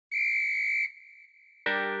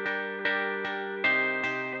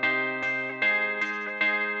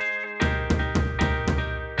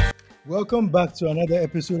Welcome back to another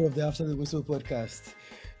episode of the After the Whistle podcast.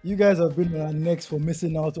 You guys have been on our necks for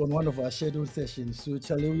missing out on one of our scheduled sessions. So,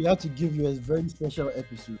 Charlie, we have to give you a very special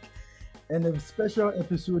episode. And a special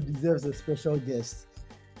episode deserves a special guest.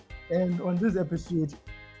 And on this episode,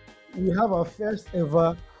 we have our first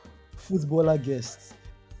ever footballer guest.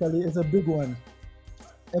 Charlie, it's a big one.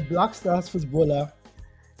 A Black Stars footballer,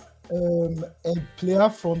 a player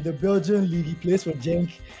from the Belgian league. He plays for Genk.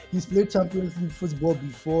 He's played Champions League football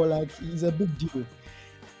before. Like, he's a big deal.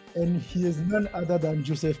 And he is none other than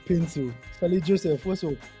Joseph Paintsil. Charlie, Joseph, what's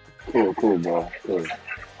up? Cool, bro. Cool.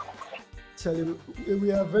 Charlie,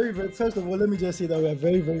 we are very, very, first of all, let me just say that we are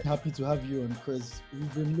very, very happy to have you on because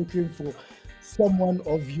we've been looking for someone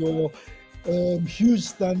of your huge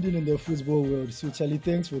standing in the football world. So, Charlie,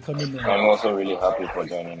 thanks for coming on. I'm also really happy for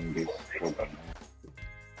joining this program.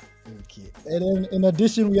 Okay. And then in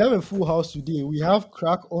addition, we have a full house today. We have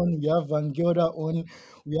Crack on, we have Van Gelder on,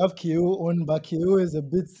 we have KO on, but KO is a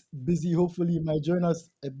bit busy. Hopefully, he might join us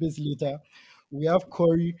a bit later. We have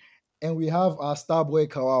Corey, and we have our star boy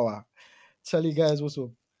Kawawa. Charlie, guys, what's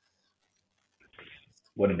up?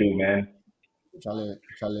 What to do, man? Charlie.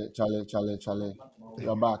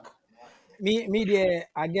 You're back. Me there,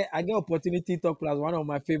 I get opportunity talk plus one of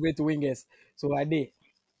my favorite wingers. So I did.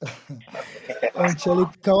 And Charlie,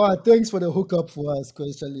 Kawawa, thanks for the hookup for us,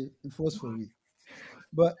 because Charlie, it was for me.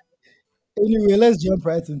 But anyway, let's jump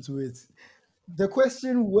right into it. The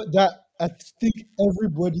question that I think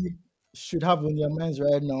everybody should have on their minds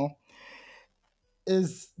right now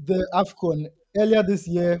is the AFCON. Earlier this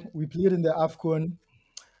year, we played in the AFCON.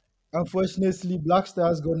 Unfortunately, Black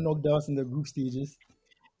Stars got knocked out in the group stages.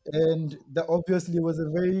 And that obviously was a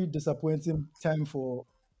very disappointing time for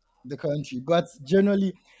the country. But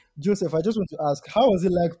generally, Joseph, I just want to ask, how was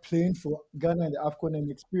it like playing for Ghana in the AFCON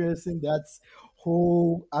and experiencing that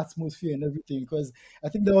whole atmosphere and everything? Because I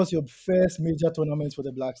think that was your first major tournament for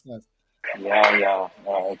the Black Stars. Yeah.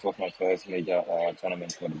 It was my first major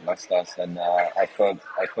tournament for the Black Stars, and I felt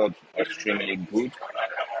extremely good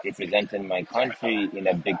representing my country in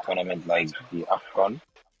a big tournament like the AFCON.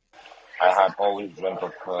 I had always dreamt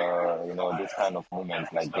of this kind of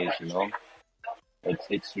moment like this.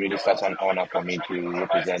 It's really such an honor for me to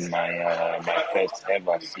represent my first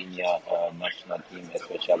ever senior national team,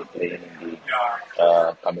 especially playing in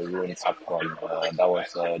the Cameroon AFCON. That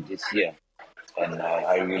was this year, and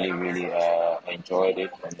I really enjoyed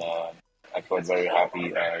it, and I felt very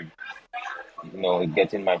happy.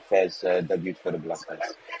 Getting my first debut for the Black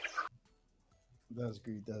Stars. That's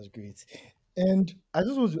great. And I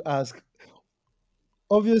just want to ask,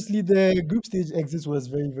 obviously the group stage exit was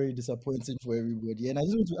very, very disappointing for everybody. And I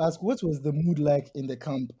just want to ask, what was the mood like in the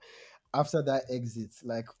camp after that exit?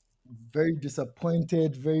 Like, very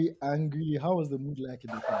disappointed, very angry. How was the mood like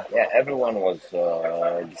in the camp? Yeah, everyone was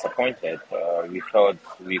disappointed. We thought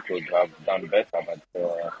we could have done better, but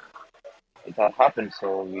it had happened.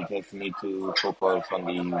 So we just need to focus on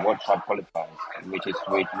the World Cup qualifiers, which is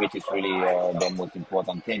really the most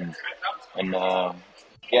important thing. And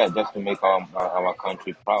just to make our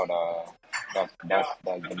country proud. That's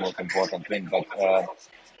the most important thing. But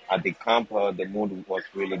at the camp, the mood was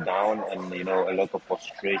really down, and a lot of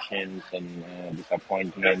frustrations and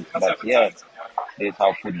disappointment. But yeah, this is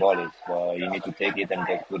how football is. You need to take it and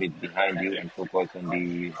just put it behind you and focus on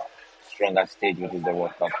the stronger stage, which is the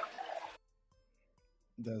World Cup.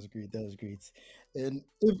 That's great. And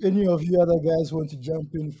if any of you other guys want to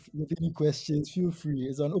jump in with any questions, feel free.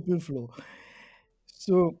 It's an open floor.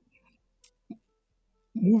 So,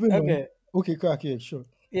 moving Okay. on. Okay, Crack, yeah, sure.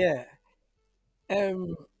 Yeah.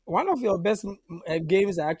 One of your best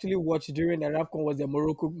games I actually watched during the AFCON was the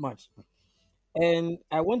Morocco match. And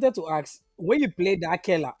I wanted to ask, when you played that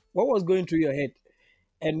Keller, what was going through your head?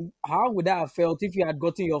 And how would that have felt if you had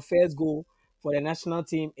gotten your first goal for the national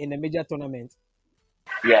team in a major tournament?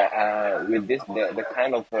 Yeah, with the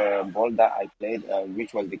kind of ball that I played,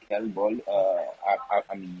 which was the Kel ball,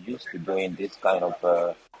 I'm used to doing this kind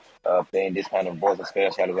of playing this kind of balls,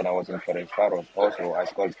 especially when I was in Ferencvaros. Also, I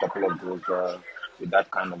scored a couple of goals with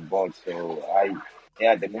that kind of ball. So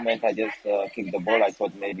the moment I just kicked the ball, I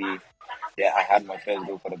thought maybe I had my first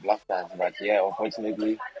goal for the Black Stars. But yeah,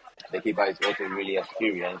 unfortunately, the keeper is also really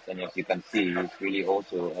experienced, and as you can see, he's really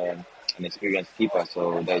also an experienced keeper.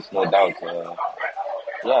 So there's no doubt.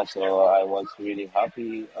 So I was really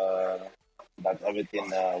happy that everything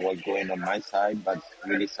was going on my side, but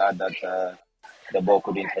really sad that the ball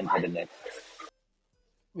couldn't enter the net.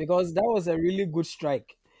 Because that was a really good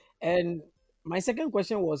strike. And my second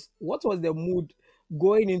question was, what was the mood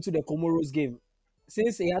going into the Comoros game?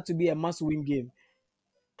 Since it had to be a must-win game.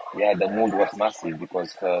 Yeah, the mood was massive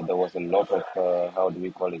because there was a lot of how do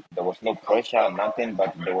we call it? There was no pressure, nothing,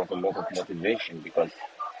 but there was a lot of motivation because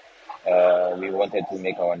we wanted to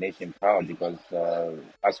make our nation proud because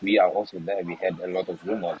as we are also there, we had a lot of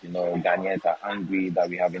rumors. Ghanaians are angry that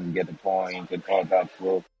we haven't get a point and all that.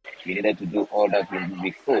 So we needed to do all that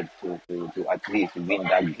we could to at least win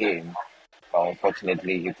that game. But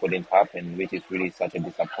unfortunately, it couldn't happen, which is really such a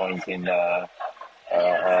disappointing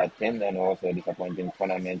thing and also a disappointing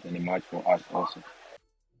tournament and a match for us also.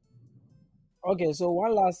 Okay, so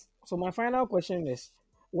my final question is,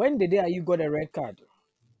 when the day you got a red card,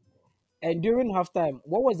 and during halftime,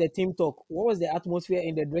 what was the team talk? What was the atmosphere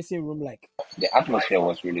in the dressing room like? The atmosphere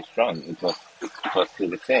was really strong. It was still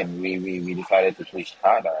the same. We decided to push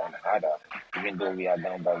harder and harder, even though we are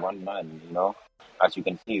down by one man. As you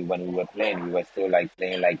can see, when we were playing, we were still like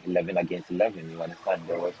playing like 11 against 11. You understand?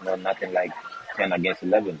 There was nothing like 10 against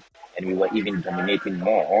 11, and we were even dominating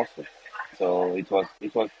more also. So it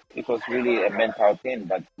was really a mental thing,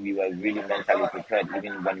 but we were really mentally prepared,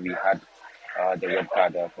 even when we had the red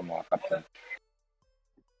card from our captain.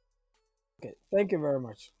 Okay, thank you very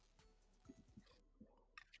much.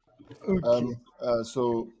 Okay.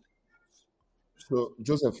 So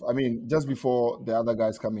Joseph, I mean, just before the other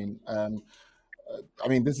guys come in, I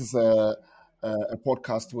mean, this is a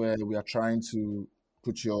podcast where we are trying to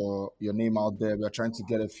put your name out there. We are trying to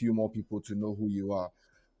get a few more people to know who you are.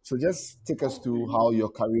 So just take us through how your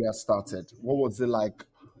career started. What was it like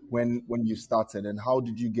when you started, and how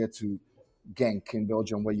did you get to Genk in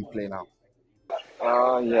Belgium, where you play now?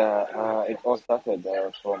 Yeah, it all started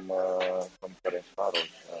from Ferencvaros.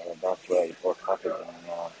 That's where it all started.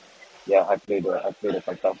 And, yeah, I played a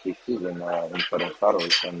fantastic season in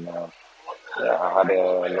Ferencvaros, and yeah, I had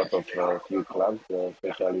a lot of few clubs,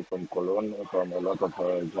 especially from Cologne, from a lot of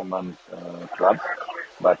German clubs.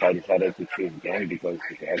 But I decided to choose Genk because,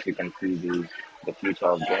 as you can see, the future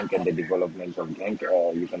of Genk and the development of Genk.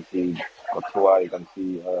 You can see Courtois, you can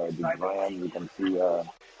see De Bruyne, you can see a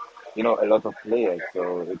lot of players.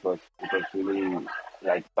 So it was really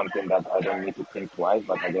like something that I don't need to think twice,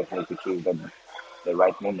 but I just need to choose the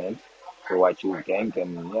right moment. So I choose Genk,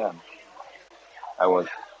 and yeah, I was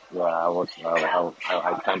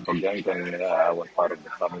I signed for Genk, and I was part of the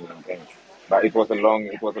family in Genk. But it was a long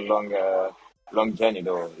journey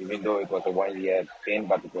though. Even though it was a 1 year thing,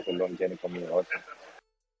 but it was a long journey for me also.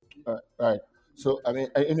 Right. So I mean,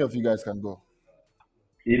 any of you guys can go.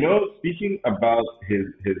 Speaking about his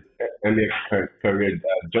earlier career,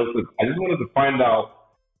 Joseph, I just wanted to find out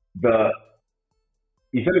the.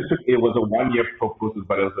 He said it was a 1 year pro process,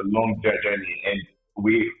 but it was a long journey, and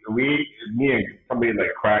me and somebody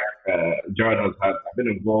like Crack, Jared have been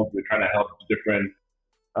involved with trying to help different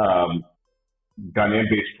um,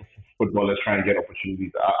 Ghanaian-based footballers try and get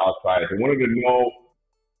opportunities outside. I wanted to know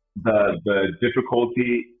the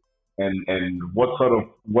difficulty and what sort of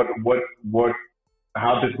what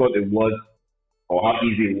how difficult it was or how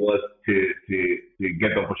easy it was to get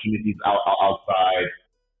the opportunities outside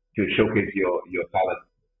to showcase your talent.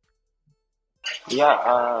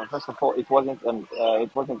 Yeah, first of all, it wasn't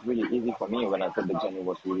really easy for me when I said the journey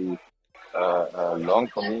was really long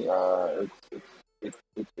for me.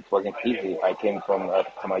 It wasn't easy. I came from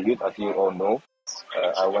a youth, as you all know.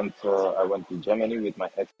 I went to Germany with my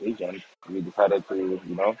ex-agent. We decided to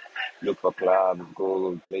look for clubs,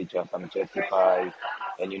 go play just some justifies,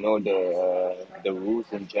 and the rules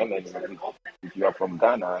in Germany. If you are from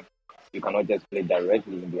Ghana, you cannot just play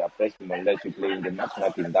directly in the first team unless you play in the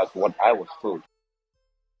national team. That's what I was told.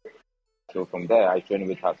 So from there, I trained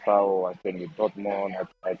with Hasao, I trained with Dortmund,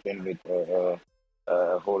 I trained with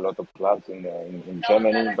a whole lot of clubs in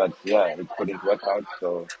Germany, but yeah, it couldn't work out.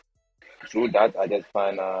 So through that, I just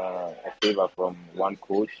found a favor from one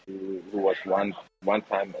coach who was one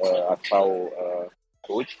time Hasao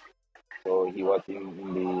coach. So he was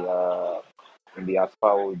in the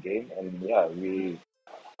Aspao game, and yeah, we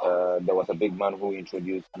there was a big man who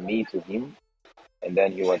introduced me to him, and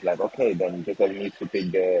then he was like, okay, then Jacob needs to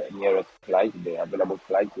pick the nearest flight, the available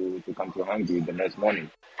flight to come to Hungary the next morning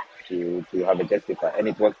to have a justify. And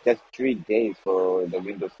it was just 3 days for the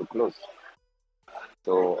windows to close.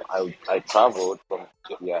 So I traveled from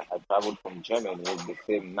Germany the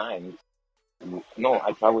same night. No,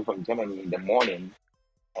 I traveled from Germany in the morning,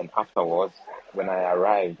 and afterwards, when I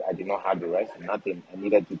arrived, I did not have the rest, nothing. I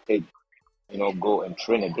needed to go and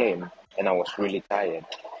train again, and I was really tired.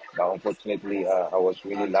 But unfortunately, I was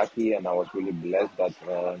really lucky and I was really blessed that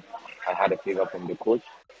I had a favor from the coach.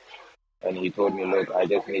 And he told me, look, I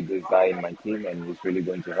just need this guy in my team and he's really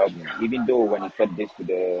going to help me. Even though when he said this to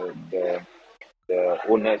the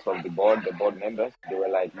owners of the board members, they were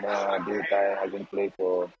like, nah, this guy hasn't played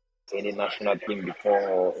for any national team before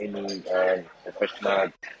or any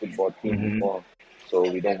professional football team Mm-hmm. before. So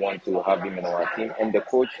we don't want to have him in our team. And the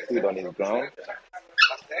coach stood on his ground.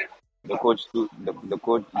 The coach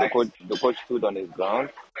stood on his ground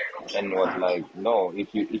and was like, no,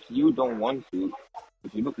 if you don't want to,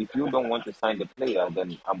 if you don't want to sign the player,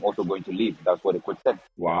 then I'm also going to leave. That's what the coach said.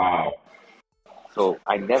 Wow. So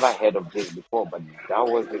I never heard of this before, but that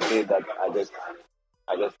was the day that I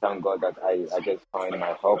just thank God that I just found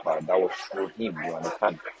my helper. That was through him, you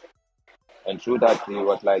understand? And through that, he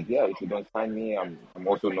was like, yeah, if you don't sign me, I'm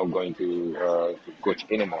also not going to coach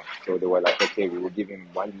anymore. So they were like, okay, we will give him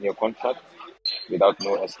 1 year contract without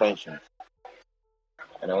no extension.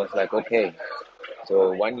 And I was like, okay.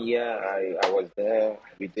 So 1 year I was there.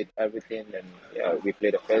 We did everything, and yeah, we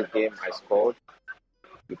played the first game. I scored.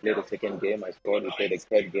 We played the second game. I scored. We played the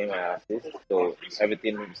third game. I assisted. So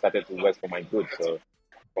everything started to work for my good. So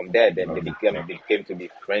from there, then they Wow. became to be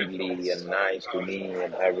friendly and nice to me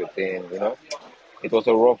and everything. You know, it was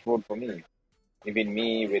a rough road for me. Even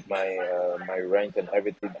me with my rent and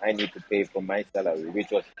everything, I need to pay for my salary,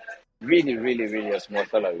 which was really a small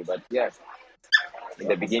salary. But yeah, in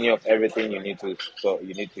the beginning of everything, you need to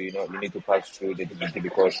pass through the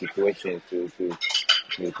difficult situations to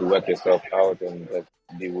work yourself out and just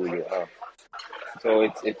be who you are. So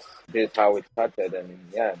it's this how it started, and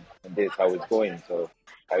yeah, and this how it's going. So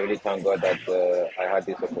I really thank God that I had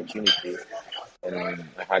this opportunity and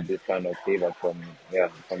I had this kind of favor from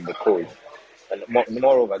the coach. And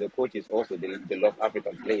moreover, the coach is also they love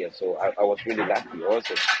African players, so I was really lucky.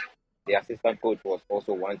 Also, the assistant coach was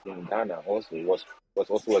also once in Ghana. Also, was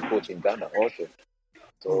also a coach in Ghana. Also,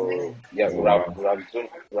 Oh so wow. yeah, Oh, wow.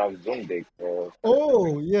 Rav Zundek.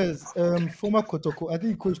 Oh yes, former Kotoko. I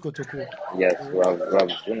think Coach Kotoko. Yes, Oh, Rav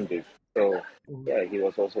Zundek. So oh, yeah, he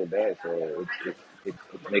was also there. So it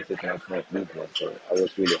makes it much more easier. So I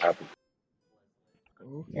was really happy.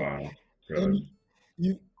 okay. Wow. And Good.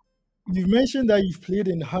 you you've mentioned that you've played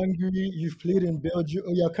in Hungary, you've played in Belgium,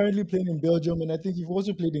 or you're currently playing in Belgium, and I think you've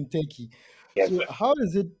also played in Turkey. Yes. So how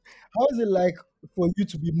is it like for you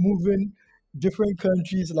to be moving different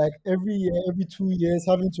countries like every year, every 2 years,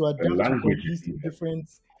 having to The adapt to language is completely even. different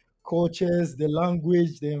cultures, the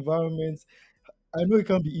language, the environment? I know it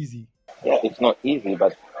can be easy. Yeah, it's not easy,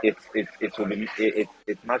 but it will be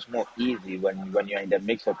it's much more easy when you're in the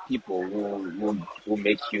mix of people who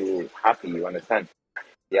makes you happy. You understand?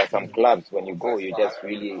 There are some Yeah, clubs when you go, you just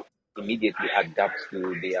really immediately adapt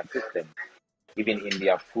to their system, even in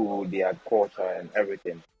their food, their culture, and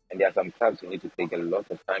everything. And there are some clubs you need to take a lot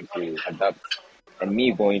of time to adapt. And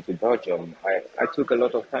me going to Belgium, I took a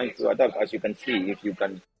lot of time to adapt. As you can see, if you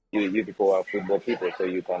can, you people are football people, so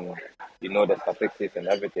you know the statistics and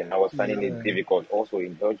everything. I was finding it yeah, difficult also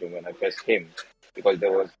in Belgium when I first came because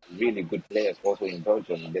there was really good players also in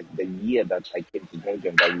Belgium. The year that I came to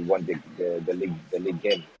Belgium, that we won the league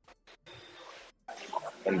game,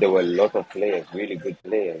 and there were a lot of players, really good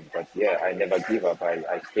players. But yeah, I never give up.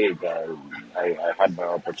 I stayed. I had my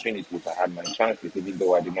opportunities. I had my chances, even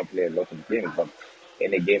though I did not play a lot of games. But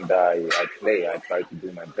in a game that I play, I try to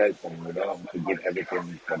do my best and to give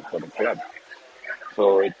everything for the club.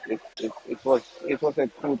 So it was a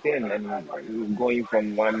cool thing, and going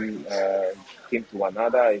from one team to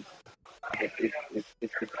another, it's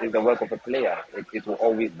the work of a player. It will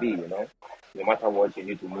always be, no matter what, you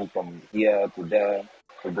need to move from here to there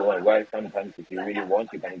to go and work. Sometimes, if you really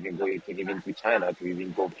want, you can even to China to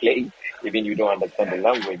even go play, even you don't understand the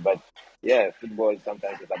language. But yeah, football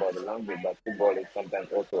sometimes is about the language, but football is sometimes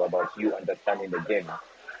also about you understanding the game.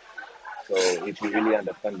 So if you really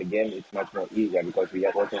understand the game, it's much more easier because we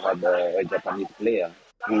have also had a Japanese player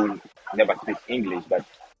who never speaks English, but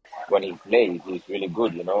when he plays, he's really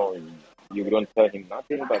good. You don't tell him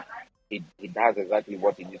nothing, but he does exactly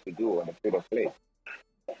what he needs to do on the field of play.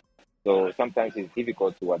 So sometimes it's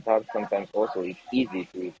difficult to adapt. Sometimes also it's easy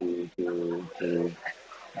to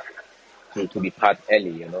be part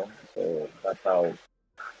early. So that's how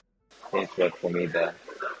things work for me there.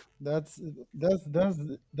 that's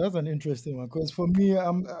that's an interesting one because for me,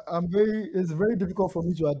 I'm very it's very difficult for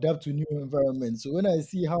me to adapt to new environments. So when I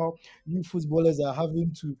see how new footballers are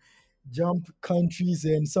having to jump countries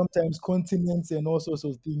and sometimes continents and all sorts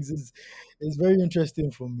of things, is very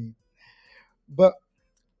interesting for me. But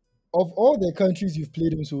of all the countries you've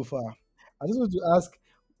played in so far, I just want to ask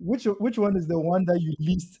which one is the one that you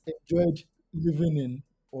least enjoyed living in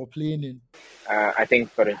or playing I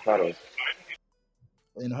think Ferencvaros.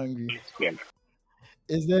 in Hungary? Yeah,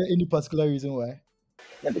 Is there any particular reason why?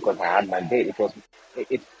 yeah, because I had my day.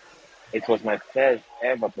 It was my first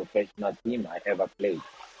ever professional team I ever played,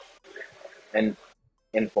 and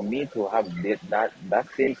for me to have that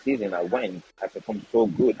same season I went, I performed so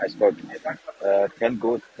good. I scored 10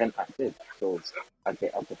 goals, 10 assists. So at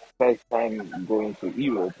the first time going to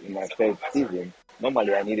Europe in my first season,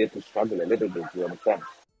 normally I needed to struggle a little bit to understand.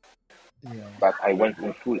 Yeah. But I went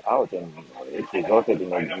in full out, and it resulted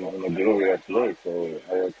in a glorious way. So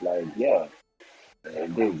I was like, yeah,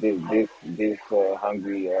 this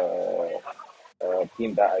hungry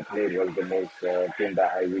team that I played was the most team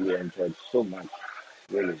that I really enjoyed so much,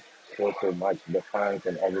 really, so much. The fans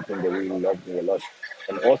and everything, they really loved me a lot.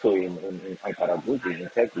 And also in Ankara Gucci in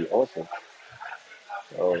Turkey also.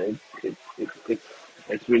 So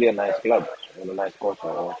it's really a nice club and a nice culture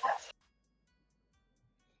also.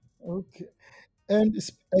 Okay. And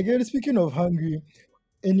again, speaking of Hungary,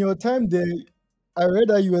 in your time there, I read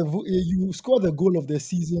that you scored the goal of the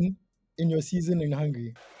season in your season in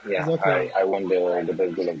Hungary. Is Yeah, that correct? I won the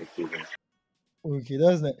best goal of the season. Okay,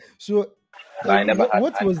 that's nice. So, But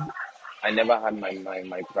what was? I never had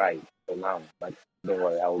my prize till now. But don't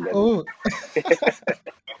worry, I will get it. Oh,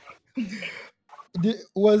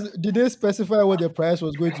 did they specify what the price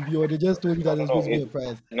was going to be, or they just told you that No, there's no, going to be it a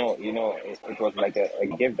prize? no, it was like a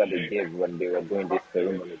gift that they gave when they were doing this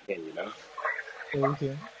ceremony thing. Oh,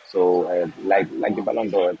 okay. So like the Ballon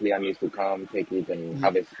d'Or, a player needs to come, take it, and Yeah,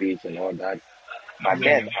 have a speech and all that. But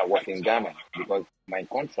then yeah. I was in Ghana because my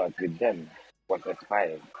contract with them was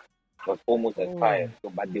expired, was almost expired. Oh, So,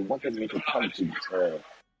 but they wanted me to come to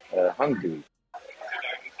Hungary,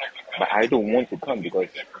 but I don't want to come because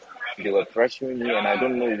they were pressuring me, and I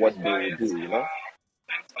don't know what they will do.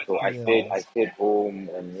 So yeah. I stayed home,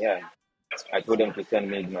 and yeah, I told them to send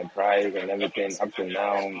me my prize and everything. Up to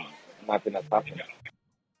now, nothing has happened.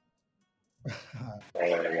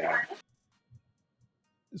 Yeah.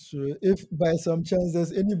 So, if by some chance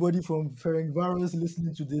there's anybody from Ferencváros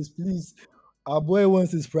listening to this, please, our boy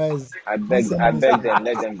wants his prize. Please send I him his beg prize. them,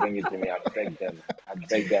 let them bring it to me. I beg them,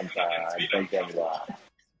 sir. I beg them.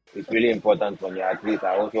 It's really important for me. At least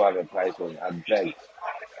I also have a prize for me. I beg.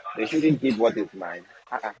 They shouldn't keep what is mine.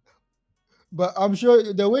 But I'm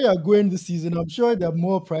sure the way you're going this season, I'm sure there are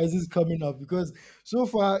more prizes coming up because so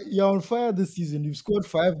far you're on fire this season. You've scored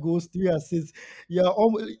 5 goals, 3 assists.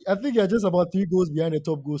 I think you're just about 3 goals behind the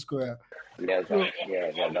top goal scorer. Yes, So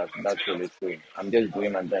that's really true. I'm just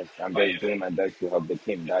doing my best. I'm just doing my best to help the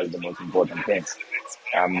team. That is the most important thing.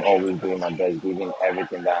 I'm always doing my best, giving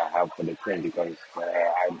everything that I have for the team because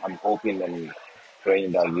I'm hoping and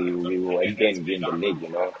praying that we will again win the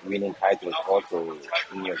league. Winning titles also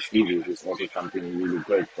in your series is also something really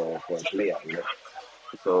great for a player.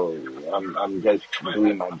 So I'm just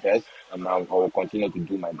doing my best, and I will continue to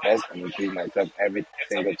do my best and improve myself every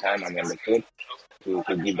single time I'm on the field to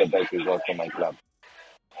give the best results for my club.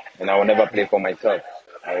 And I will never play for myself.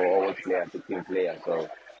 I will always play as a team player. So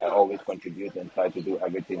I always contribute and try to do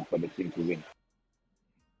everything for the team to win.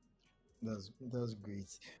 that's great.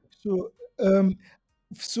 So um,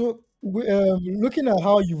 looking at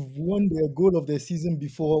how you've won the goal of the season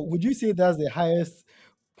before, would you say that's the highest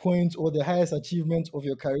point or the highest achievement of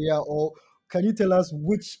your career, or can you tell us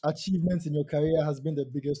which achievement in your career has been the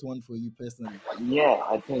biggest one for you personally? Yeah,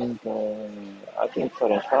 I think for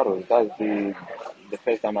the Shadows, that's the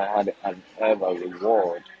first time I had an ever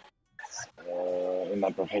reward in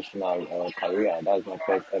my professional career. That's my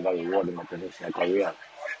first ever reward in my professional career.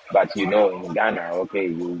 But in Ghana, okay,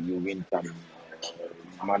 you win some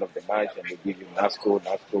man of the match, and they give you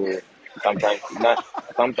NASCO. Sometimes not,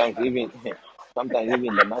 sometimes even sometimes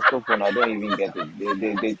even the NASCO phone, I don't even get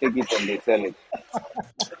it. They take it and they sell it.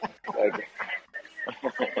 Like,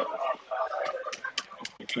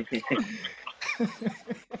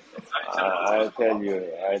 I tell you,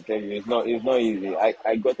 it's not easy.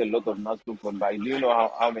 I got a lot of NASCO phone, but do you know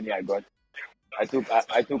how many I got? I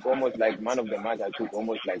took almost like man of the match. I took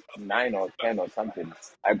almost like 9 or 10 or something.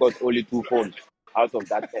 I got only 2 phones out of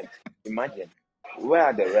that 10. Imagine. Where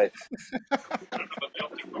are the rest?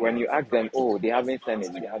 When you ask them, oh, they haven't sent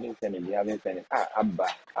it, they haven't sent it, they haven't sent it. Abba,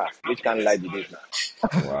 which kind of lie it is now?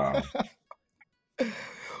 Wow.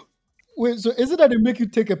 Wait, so is it that they make you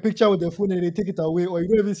take a picture with the phone and they take it away, or you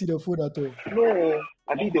don't even see the phone at all? No,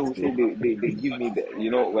 I think they will say they give me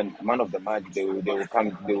when man of the match they will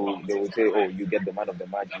come they will say, oh, you get the man of the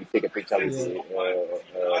match, you take a picture with Yeah,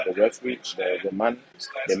 the referee,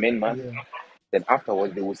 the main man. yeah. Then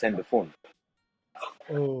afterwards they will send the phone.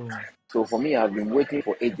 Oh, So for me, I've been waiting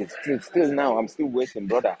for ages. Still now, I'm still waiting,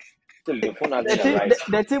 brother. Still the phone The hasn't team, arrived.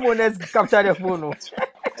 the team owners capture the phone. Oh.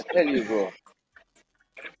 I tell you, bro.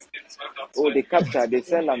 Oh, they capture, they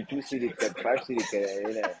sell them 2 cities, 5 cities,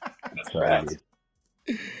 Charlie.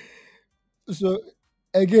 So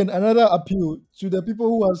again, another appeal to the people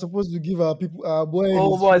who are supposed to give our boy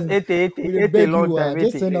Oh, his boss, phones. 80, We 80, dey 80 beg long you, time,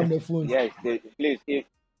 just 80. send them the phones. Yes, please,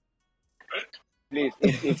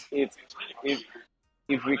 please,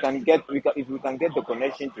 if we can get if we can get the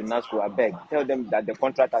connection to NASCO, I beg, tell them that the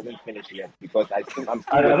contract hasn't finished yet because I'm I still don't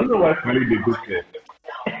waiting know for why it. Smiley did this thing.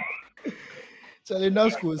 Charlie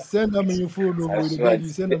Nasco, send them your phone. Oh, I we dey swear, beg you,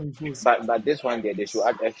 send them your phone. but this one there they should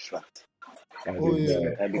add extra. I Oh did yeah,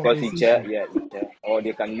 that. Because compensation. or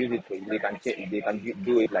they can use it for they can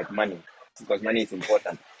do it like money because money is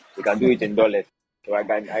important. They can do it in dollars, so I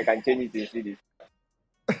can change it in cities.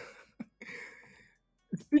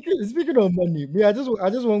 Speaking of money, me, I just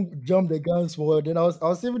want to jump the gun forward. Then I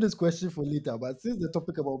was saving this question for later. But since the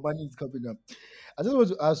topic about money is coming up, I just want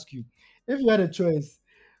to ask you, if you had a choice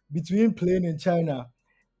between playing in China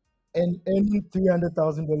and earning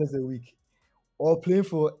 $300,000 a week, or playing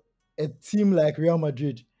for a team like Real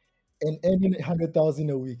Madrid and earning 100,000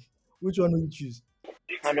 a week, which one will you choose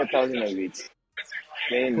 100,000 a week.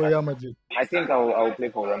 Then for Real Madrid? I think I will play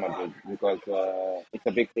for Real Madrid because it's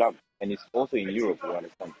a big club and it's also in Europe. You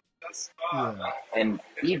understand? Yeah, And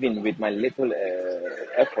even with my little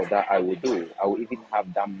effort that I will do, I will even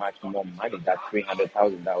have that much more money, that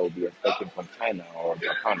 300,000 that I will be expecting from China or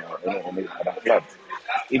Japan or any other club.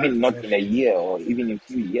 Even not that's in a true. year or even in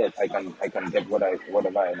 2 years, I can get whatever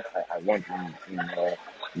I want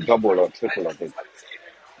in double or triple of it.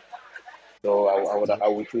 So I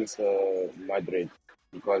would choose Madrid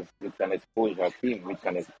because it's an exposure team which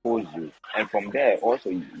can expose you, and from there also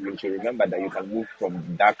you should remember that you can move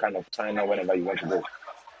from that kind of China whenever you want to go.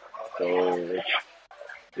 So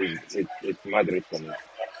it's Madrid for me.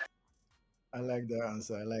 I like that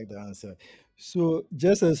answer. I like that answer. So,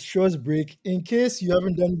 just a short break. In case you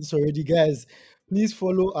haven't done this already, guys, please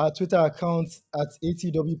follow our Twitter account at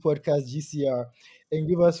ATW Podcast GCR and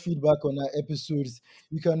give us feedback on our episodes.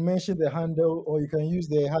 You can mention the handle or you can use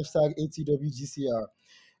the hashtag ATWGCR.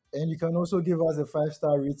 And you can also give us a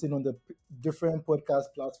 5-star rating on the different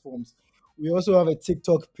podcast platforms. We also have a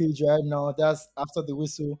TikTok page right now. That's After the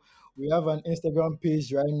Whistle. We have an Instagram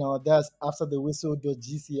page right now. That's After the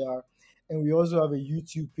Whistle.gcr. And we also have a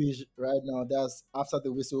YouTube page right now. That's After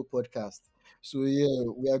the Whistle Podcast. So yeah,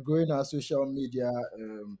 we are growing our social media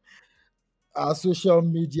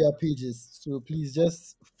pages. So please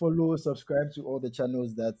just follow, subscribe to all the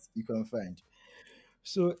channels that you can find.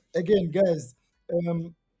 So again, guys,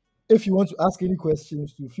 um, if you want to ask any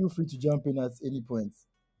questions, feel free to jump in at any point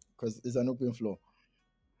because it's an open floor.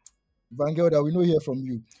 Van Gelder, we know hear from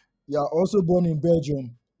you. You are also born in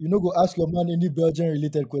Belgium. You know, go ask your man any Belgian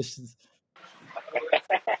related questions.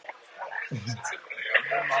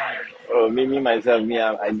 Oh, me myself,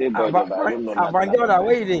 I did Belgium, but I don't know nothing about Abanjoda,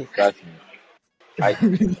 where you Belgium. dey? Trust me.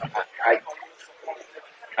 I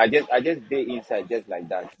I I just stay inside just like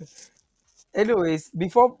that. Anyways,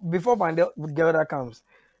 before Gelda comes,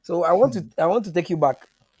 so I want to take you back.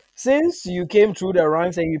 Since you came through the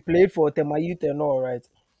ranks and you played for Temayute and all right,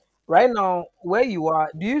 right now where you are,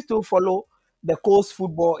 do you still follow the coast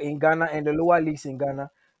football in Ghana and the lower leagues in Ghana?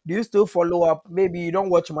 Do you still follow up? Maybe you don't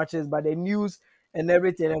watch matches, but the news and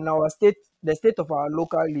everything and the state of our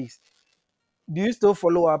local leagues. Do you still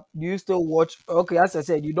follow up? Do you still watch? Okay, as I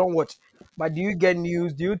said, you don't watch, but do you get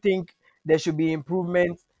news? Do you think there should be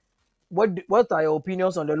improvement? What are your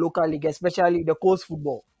opinions on the local league, especially the coast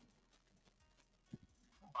football?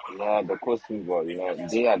 Yeah, the coast football,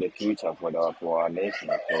 they are the future for our nation.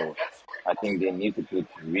 So I think they need to put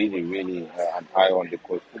really an eye on the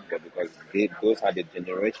coast football because those are the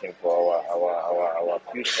generation for our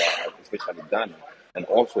future, especially Ghana and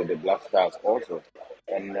also the Black Stars also.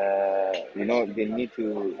 And they need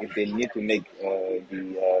to if they need to make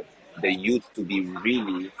the youth to be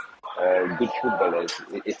really good footballers,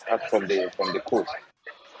 it starts from the coast.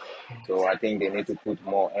 So I think they need to put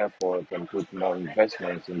more effort and put more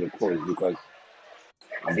investments in the coach because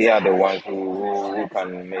they are the ones who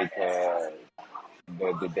can make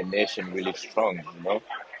the nation really strong.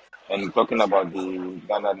 And talking about the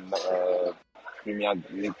Ghana Premier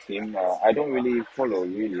League team, I don't really follow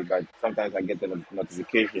really, but sometimes I get a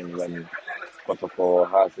notification when Kotoko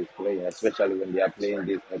House is playing, especially when they are playing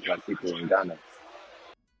this Classico in Ghana.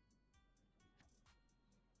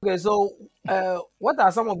 Okay, so what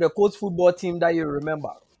are some of the coast football team that you remember?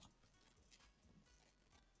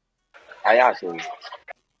 I asked you,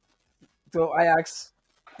 So Ajax.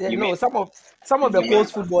 Yeah, you no, mean, some of the you mean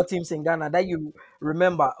coast football teams in Ghana that you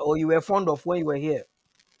remember or you were fond of when you were here.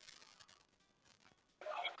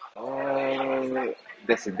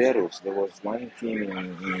 Desideros. There was one team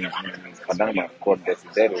in Kadama called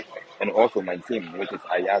Desideros, and also my team, which is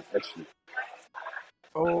Ayaz actually.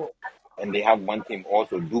 Oh, and they have one team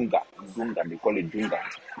also Dunga. Dunga, they call it Dunga.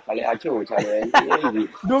 Chale, acho, chale, yeah,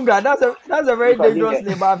 Dunga, that's a very nipa dangerous dinge,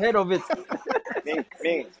 name, but I've heard of it.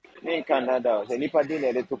 me Canada. So nipa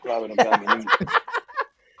dinge they took crowd and plan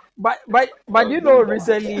But so you know, Dunga.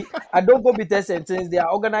 recently I don't go Bite sentence. They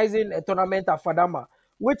are organizing a tournament at Fadama, Yeah,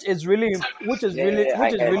 which is really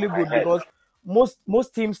I good heard. because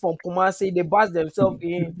most teams from Kumasi they buzz themselves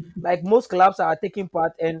in. Like most clubs are taking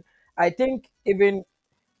part, and I think even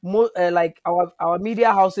like our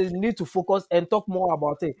media houses need to focus and talk more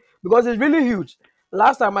about it because it's really huge.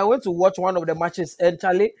 Last time I went to watch one of the matches, and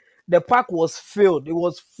Charlie, the park was filled. It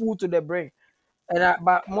was full to the brim,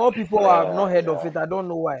 but more people have not heard of Yeah. it. I don't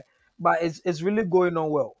know why, but it's really going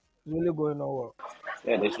on well. It's really going on well.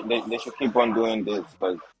 Yeah, they should keep on doing this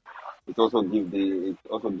because it also gives them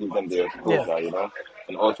the Yeah. exposure, you know,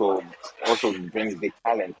 and also brings the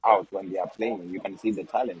talent out when they are playing. You can see the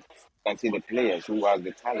talent, you can see the players who have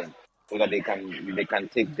the talent, so that they can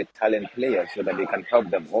take the talent players so that they can help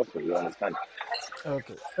them also. You understand?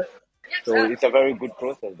 Okay. So it's a very good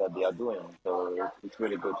process that they are doing. So it's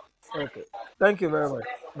really good. Okay. Thank you very much,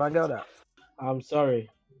 Vangelda. I'm sorry.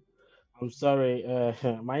 I'm sorry.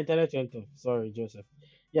 My internet went off. Sorry, Joseph.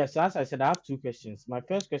 Yes, as I said, I have two questions. My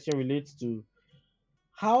first question relates to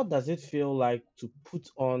how does it feel like to put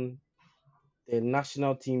on the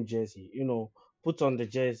national team jersey? Put on the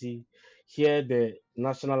jersey, hear the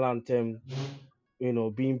national anthem,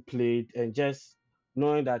 being played, and just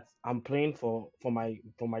knowing that I'm playing for my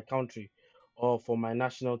country or for my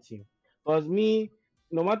national team. Because me,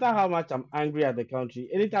 no matter how much I'm angry at the country,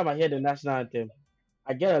 anytime I hear the national anthem,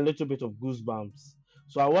 I get a little bit of goosebumps.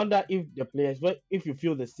 So I wonder if the players, but if you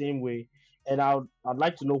feel the same way, and I'd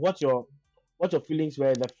like to know what your feelings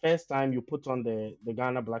were the first time you put on the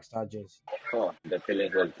Ghana Black Star jersey. Oh, the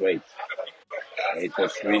feeling was great. It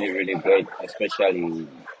was really really great, especially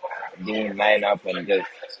being lined up and just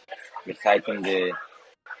reciting the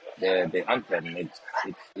anthem. It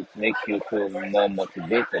makes you feel more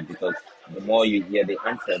motivated because the more you hear the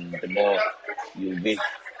anthem, the more you wish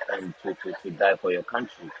to die for your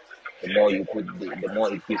country. The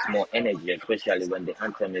more it gives more energy, especially when the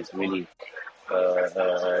anthem is really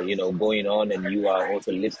going on and you are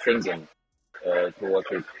also lip singing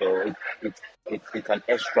towards it. So it's an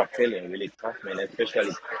extra feeling, really, trust me, and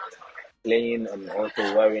especially playing and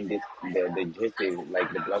also wearing the jersey,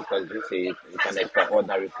 like the Black Stars jersey, it's an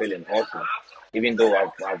extraordinary feeling also. Even though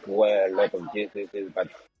I've wear a lot of jerseys, but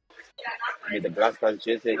with the Black Stars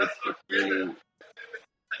jersey, it's really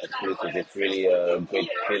exclusive. It's really a great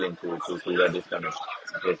feeling to wear this kind of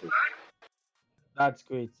jersey. That's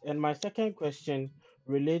great. And my second question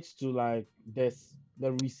relates to like this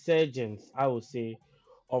the resurgence, I would say,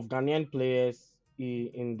 of Ghanaian players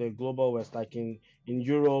in the global west, like in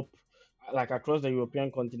Europe, like across the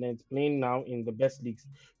European continent, playing now in the best leagues.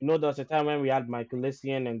 There was a time when we had Michael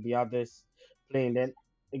Essien and the others playing. Then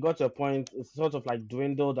it got to a point, it's sort of like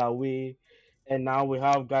dwindled away. And now we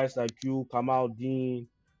have guys like you, Kamal Dean,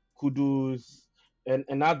 Kudus,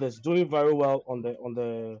 and others doing very well on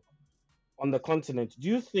the continent. Do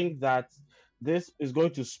you think that this is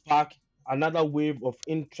going to spark another wave of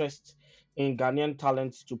interest in Ghanaian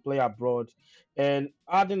talents to play abroad? And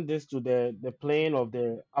adding this to the playing of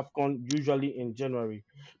the AFCON usually in January,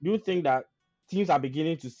 do you think that teams are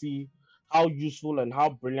beginning to see how useful and how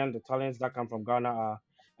brilliant the talents that come from Ghana are?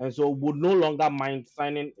 And so would no longer mind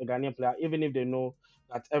signing a Ghanaian player, even if they know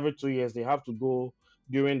that every 2 years they have to go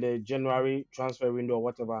during the January transfer window or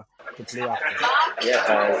whatever to play AFCON?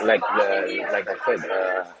 Yeah, like I said,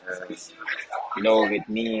 with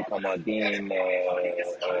me, Kamadin,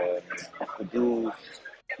 Kudus,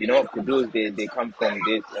 Kudus, they come from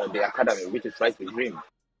the academy, which is Right to Dream.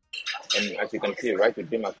 And as you can see, Right to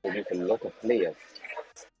Dream has produced a lot of players.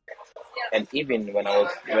 And even when I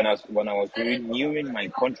was renewing my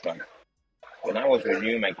contract,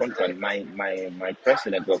 my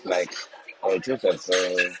president was like, Joseph,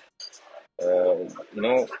 uh, you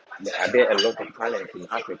know, are there a lot of talent in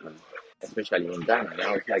Africa, especially in Ghana? And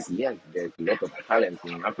I was like, yes, there's a lot of talent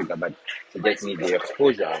in Africa, but they just need the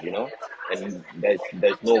exposure, and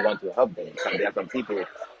there's no one to help them. There are some people,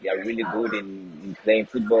 they are really good in playing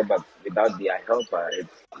football, but without their helper,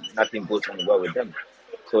 nothing goes on well with them.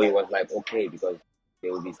 So it was like, okay, because they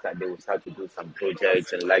will start to do some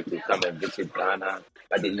projects and like to come and visit Ghana,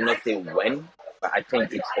 but they did not say when. But I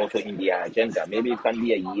think it's also in their agenda. Maybe it can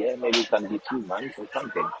be a year, maybe it can be 2 months or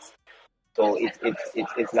something. So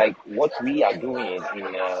it's like what we are doing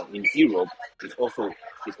in Europe is also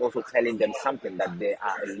telling them something, that there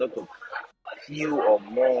are a lot of few or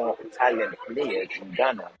more talent players in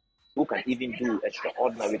Ghana. who can even do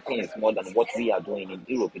extraordinary things more than what we are doing in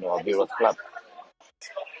Europe in our various clubs.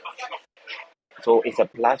 So it's a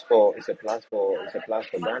plus for Ghana. It's a plus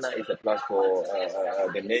for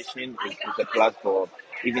the nation. It's a plus for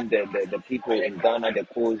even the people in Ghana, the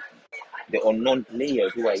coach, the unknown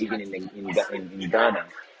players who are even in Ghana.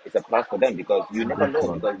 It's a plus for them because you never This know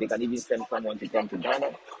one. because they can even send someone to come to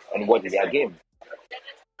Ghana and watch their game,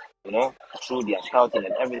 you know, through their scouting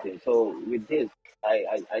and everything. So with this,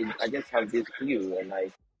 I just have this clue and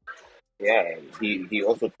yeah, he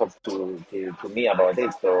also talked to me about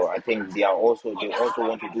it. So I think they also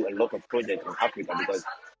want to do a lot of projects in Africa because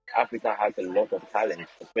Africa has a lot of talent,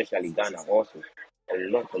 especially Ghana also. A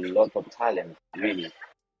lot of talent, really.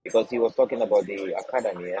 Because he was talking about the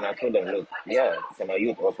academy, and I told him, look, yeah, Sema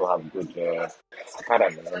Youth also have good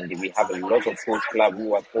academy, and we have a lot of sports club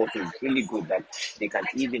who are also really good that they can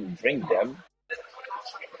even bring them,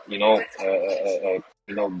 you know,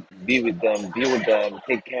 you know, be with them, build them,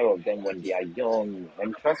 take care of them when they are young.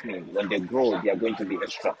 And trust me, when they grow, they are going to be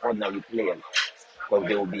extraordinary players because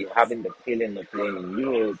they will be having the feeling of playing in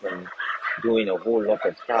Europe and doing a whole lot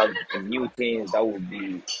of stuff and new things that will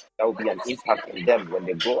be an impact on them when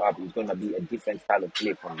they grow up. It's going to be a different style of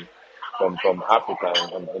play from Africa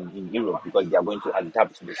and in Europe because they are going to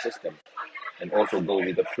adapt to the system and also go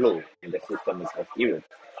with the flow in the system of Europe.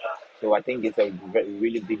 So I think it's a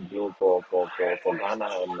really big blow for Ghana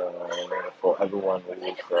and for everyone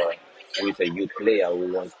who is a youth player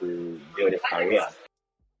who wants to build his career.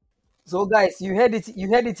 So guys, you heard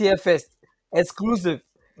it here first. Exclusive.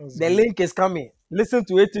 That's The good. link is coming. Listen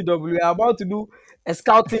to ATW. We are about to do a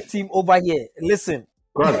scouting team over here. Listen.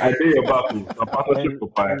 God, I did your bathroom. A partnership And for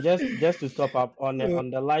fire. just to top up Uh, on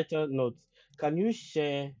the lighter note, can you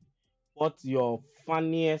share what your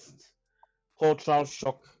funniest cultural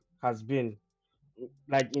shock has been,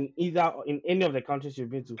 like in any of the countries you've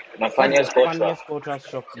been to? What's the Nathaniel's culture. funniest cultural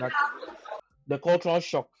shock that the cultural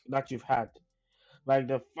shock that you've had? Like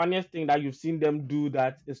the funniest thing that you've seen them do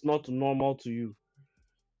that is not normal to you.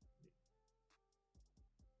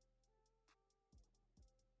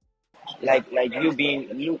 Like you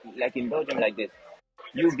being you like in Belgium like this,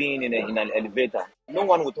 you being in an elevator, no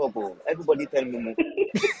one will talk. Oh, everybody tell Mumu.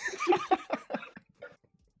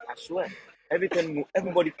 I swear,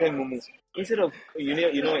 everybody tell Mumu. Instead of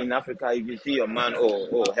in Africa, if you see your man,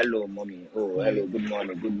 oh hello mommy, oh yeah. hello good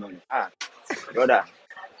morning. Ah, brother,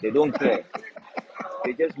 they don't care.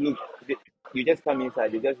 They just look. They, you just come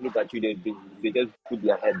inside. They just look at you. They just put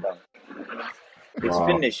their head down. It's Wow.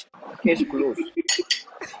 finished. Case closed.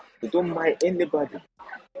 They don't mind anybody.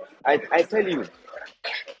 I tell you,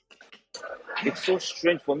 it's so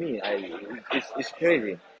strange for me. It's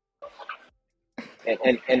crazy.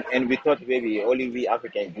 And we thought maybe only we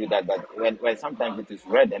Africans do that, but when sometimes it is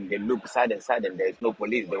red and they look side and side and there is no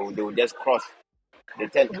police, they will just cross. They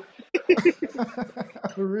tell.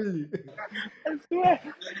 Really? I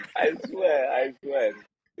swear, I swear,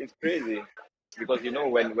 it's crazy because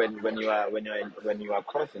when you are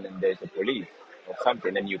crossing and there's a police or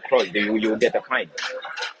something and you cross, you will get a fine.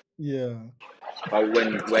 Yeah. But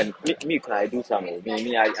when me I do some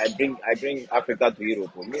I bring Africa to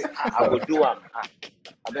Europe. I go do I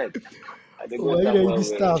bet they go Well, you know, you somewhere be where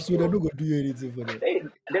staff, so they're not gonna do anything for them.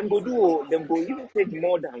 them go even take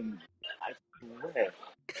more than I swear,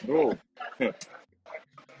 bro.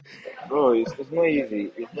 Bro, it's not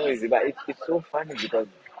easy. It's not easy, but it's so funny because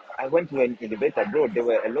I went to an elevator, bro. There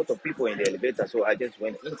were a lot of people in the elevator, so I just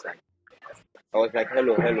went inside. I was like,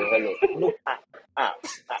 hello, hello, hello. No, ah,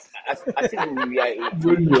 as if we are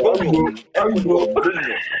Gonyo, Agbo, Gonyo. Everybody Agbo. was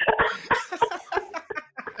Gonyo.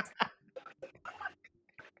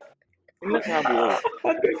 No trouble.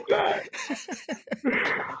 I think that.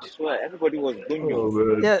 I swear, everybody was Gonyo. Oh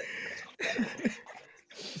man. Yeah.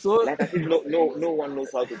 So Like as if no one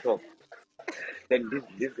knows how to talk. Then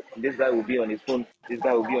this guy will be on his phone. This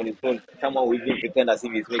guy will be on his phone. Someone will even pretend as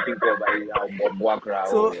if he's making call by Mwakra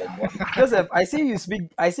so or Joseph, I see you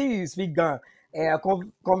speak Ghana,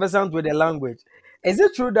 conversant with the language. Is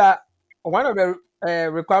it true that one of the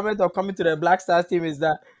requirements of coming to the Black Stars team is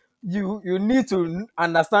that you need to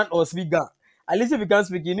understand or speak Ghana? At least if you can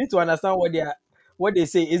speak, you need to understand what they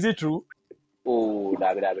say. Is it true? oh,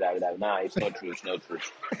 da. Nah, it's not true. It's not true.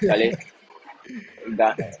 Charlie,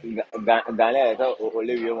 Ga- Ghana,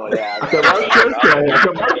 Olivia Mole, Sebastian,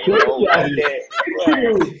 Q, Q.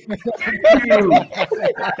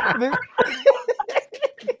 Be-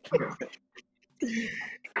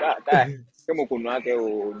 kama kuna wake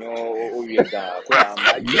uye ga kwa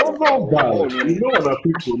maji Normal vibes. You know what I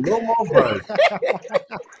people, normal vibes.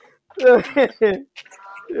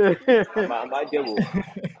 maji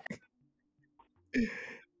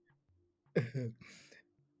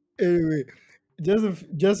Anyway, just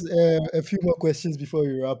a few more questions before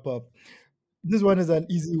we wrap up. This one is an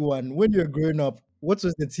easy one. When you were growing up, what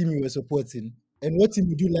was the team you were supporting, and what team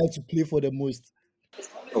would you like to play for the most?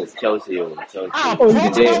 Oh, Chelsea, oh, Chelsea. Ah, Oh, you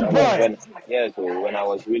And the Chelsea then Portugal fan. boy. when I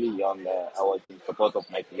was really young, I was in support of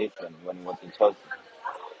my Mason when he was in Chelsea.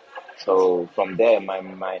 So from there,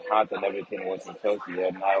 my heart and everything was in Chelsea,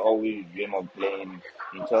 and I always dream of playing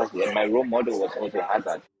in Chelsea. And my role model was also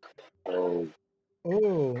Hazard. So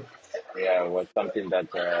Oh, yeah, it was something that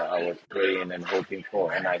I was praying and hoping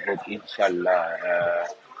for, and I hope inshallah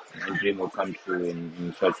my dream will come true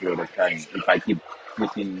in short period of time. If I keep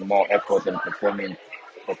putting more effort and performing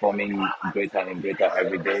greater and greater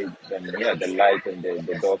every day, then yeah, the light and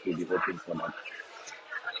the doors will be open for that.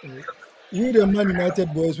 oh. We the Man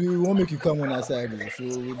United boys, we won't make you come on our side, oh, so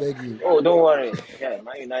we beg you. Oh, don't worry. Yeah,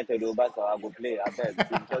 Man United over, so I go play. I beg.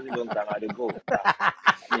 If Chelsea don't come, I dey go.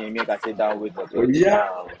 Me make I sit down wait for Oh Chelsea. yeah,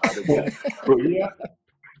 Now I dey go. oh yeah.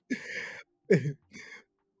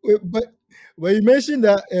 Wait, but you mentioned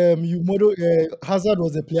that you model Hazard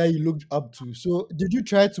was a player you looked up to. So did you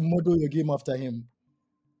try to model your game after him?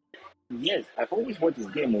 Yes, I always watch his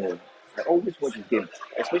game. Oh. I always watch his game,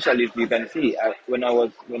 especially if you can see. When I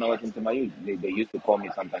was into my youth, they used to call me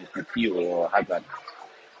sometimes Tio or Hazard.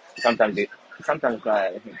 Sometimes they sometimes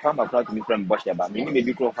come across to me from Bosheba. Maybe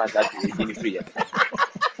maybe crow fast that Guinea free.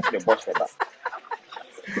 The Bosheba.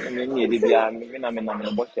 Maybe maybe na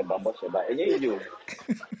Bosheba. And yeah, you.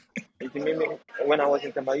 When I was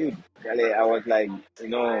in Tamayud, I was like,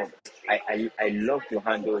 I love to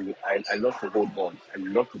handle, I love to hold balls. I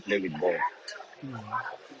love to play with balls. Yeah.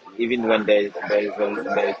 Even when there's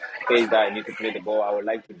space that I need to play the ball, I would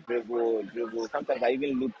like to dribble. Sometimes I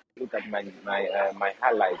even look at my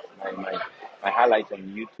highlights, my highlights on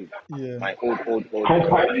YouTube, Yeah. my old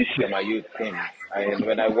Compilation. my youth things. And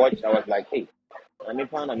when I watched, I was like, hey, I'm a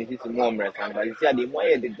fan. I'm a more and but you see, the more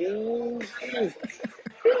the thing,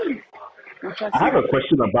 I have a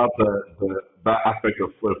question about the that aspect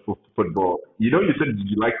of football. You know, you said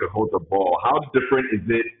you like to hold the ball. How different is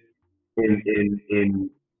it in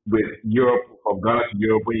with Europe, from Ghana to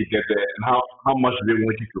Europe, when you get there, and how much do they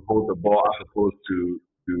want you to hold the ball as opposed to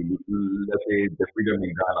let's say the freedom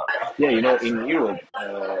in Ghana? yeah, in Europe,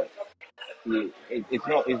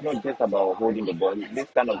 it's not just about holding the ball. This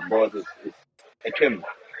kind of ball is a trim.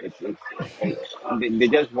 They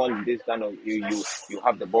just want this kind of you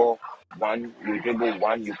have the ball, one you dribble,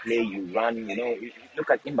 one you play, you run. Look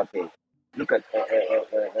at Mbappe, look at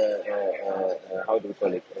how do we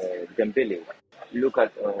call it, Dembele. Look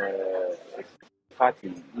at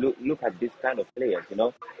Party. Look at this kind of players.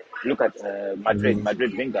 Look at Mm-hmm.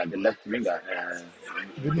 Madrid winger, the left winger.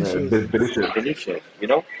 Vinicius. Delicious. Delicious,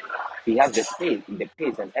 he has the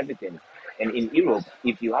pace and everything. And in Europe,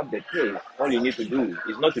 if you have the pace, all you need to do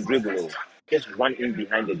is not to dribble, just run in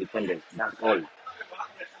behind the defenders. That's all.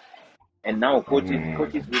 And now coaches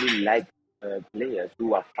Mm. really like players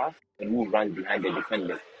who are fast and who run behind the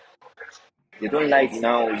defenders. They don't like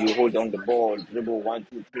now you hold on the ball, dribble 1,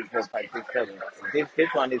 2, 3, 4, 5, 6, 7. This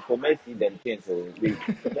one is for Messi than Kane, so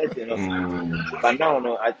for Messi. Mm. But now,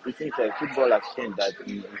 no, it seems like football has changed that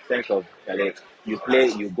in the sense of like, you play,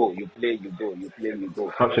 you go, you play, you go, you play, you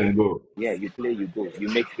go. Touch and go. Yeah, you play, you go. You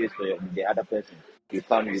make space for the other person. You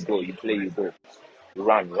come, you go, you play, you go.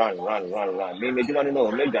 Run, run, run, run, run. Me, do you want to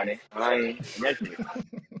know? Me, Johnny.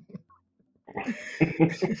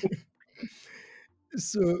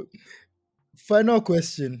 So final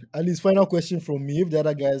question, at least final question from me. If the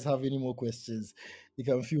other guys have any more questions, you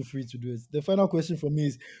can feel free to do it. The final question from me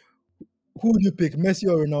is, who would you pick, Messi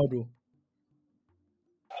or Ronaldo?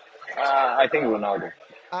 I think Ronaldo.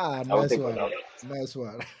 Ah, I will nice take one. Ronaldo. Nice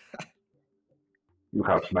one. You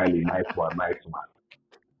have smiley, nice one, nice one.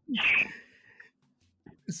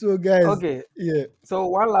 So guys, Okay. yeah. So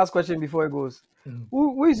one last question before it goes. Mhm.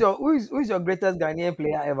 Who is your greatest Ghanaian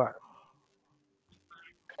player ever?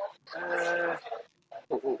 Uh,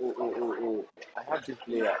 oh. I have this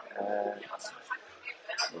player.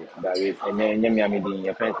 That is, and then me, I'm in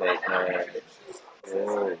your friends.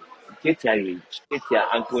 Oh, Ketia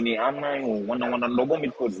Anthony. I'm not one on the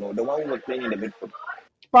midfield. No, the one who was playing in the midfield.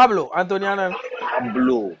 Pablo Antoniana.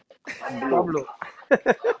 Pablo. Pablo.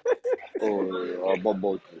 Pablo. Oh,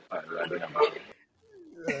 Bobo. I don't know.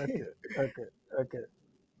 Okay. Okay. Okay.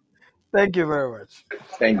 Thank you very much.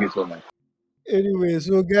 Thank you so much. Anyway,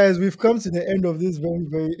 so guys, we've come to the end of this very,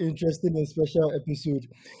 very interesting and special episode.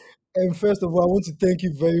 And first of all, I want to thank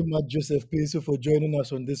you very much, Joseph Peso, for joining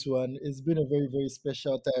us on this one. It's been a very, very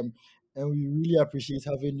special time, and we really appreciate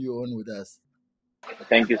having you on with us.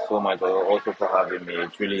 Thank you so much also for having me.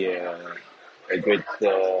 It's really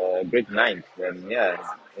great night. And yeah,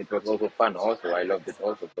 it was also fun. Also, I loved it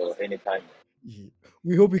also. So anytime, Yeah.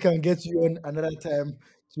 We hope we can get you on another time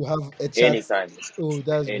to have a chat. anytime, Oh,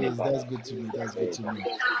 that's great. anytime. That's good to know. That's good to anytime.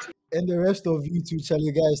 know. And the rest of you too,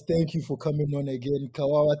 Charlie guys, thank you for coming on again.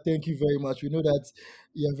 Kawawa, thank you very much. We know that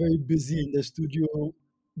you're very busy in the studio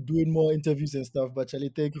doing more interviews and stuff, but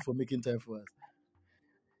Charlie, thank you for making time for us.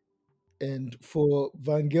 And for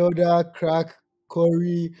Van Gelder, Crack,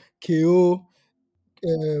 Corey, KO,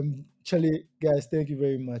 Charlie, guys, thank you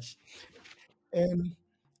very much. And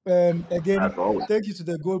As again, always. thank you to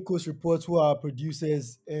the Gold Coast Report, who are our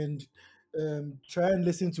producers, and try and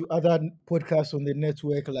listen to other podcasts on the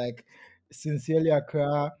network like Sincerely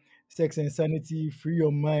Accra, Sex and Sanity, Free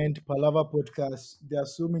Your Mind, Palava Podcast. There are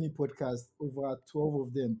so many podcasts, over 12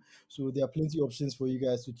 of them. So there are plenty of options for you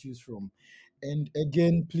guys to choose from. And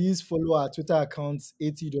again, please follow our Twitter accounts,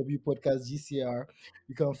 ATW Podcast GCR.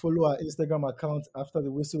 You can follow our Instagram account, after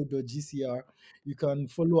the whistle.gcr. You can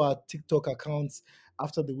follow our TikTok accounts,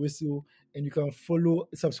 After the Whistle, and you can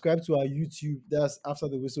subscribe to our YouTube. That's After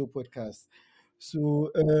the Whistle podcast.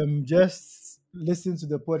 So just listen to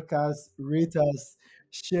the podcast, rate us,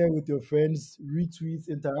 share with your friends, retweet,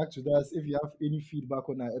 interact with us. If you have any feedback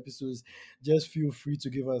on our episodes, just feel free to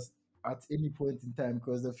give us at any point in time,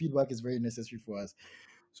 because the feedback is very necessary for us.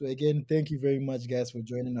 So again, thank you very much, guys, for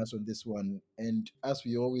joining us on this one. And as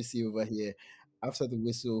we always say over here, After the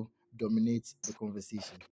Whistle dominates the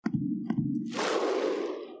conversation.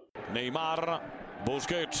 Neymar,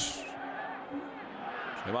 Busquets.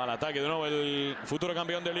 Se va al ataque de nuevo el futuro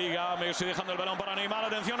campeón de Liga. Messi dejando el balón para Neymar.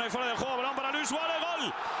 Atención, ahí fuera del juego. Balón para Luis Suárez.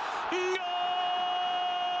 ¡Gol!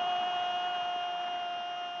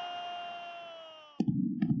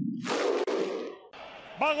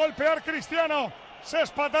 Va a golpear Cristiano. Se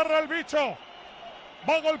espatarra el bicho.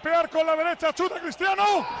 Va a golpear con la derecha. Chuta Cristiano.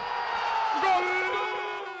 ¡Gol!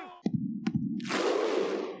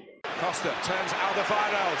 Costa turns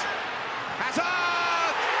Alderweireld.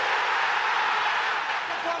 Hazard!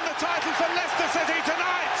 Won the title for Leicester City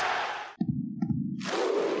tonight.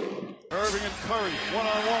 Irving and Curry,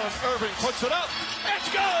 one-on-one. Irving puts it up. It's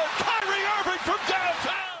good! Kyrie Irving from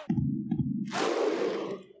downtown!